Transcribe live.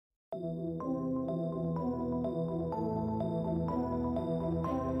There's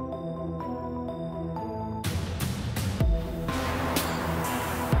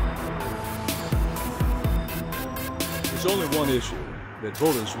only one issue that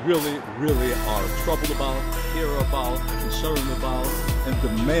voters really are troubled about, care about, concerned about, and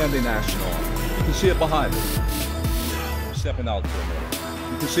demanding action on. You can see it behind me. Stepping out for a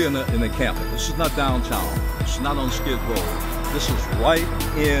minute. You can see it in the encampment. This is not downtown. It's not on Skid Row. This is right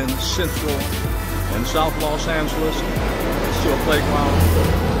in central and South Los Angeles. Next to a playground,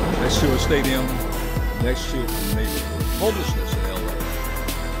 next to a stadium, next to a neighborhood. Homelessness in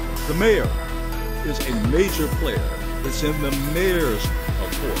LA. The mayor is a major player. It's in the mayor's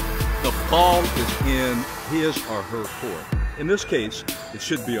court. The ball is in his or her court. In this case, it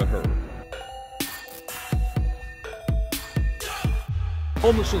should be a her.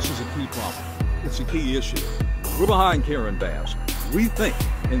 Homelessness is a key problem. It's a key issue. We're behind Karen Bass. We think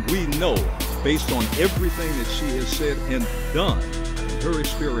and we know, based on everything that she has said and done, in her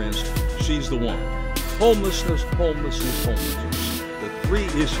experience, she's the one. Homelessness, homelessness, homelessness. The three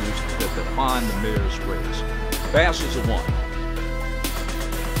issues that define the mayor's race. Bass is the one.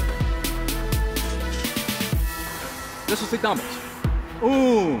 Necesitamos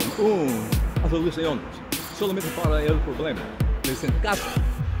soluciones solamente para el problema de sin casa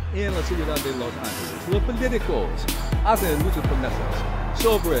en la ciudad de Los Ángeles. Los políticos hacen muchas promesas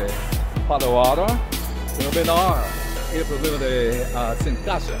sobre terminar el problema de sin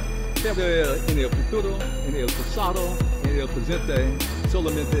casa. Pero en el futuro, en el pasado, en el presente,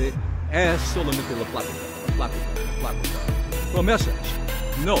 solamente la plática. Promesas.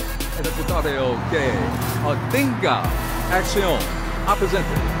 No, es necesario que tenga acción a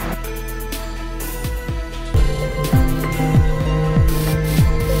presente.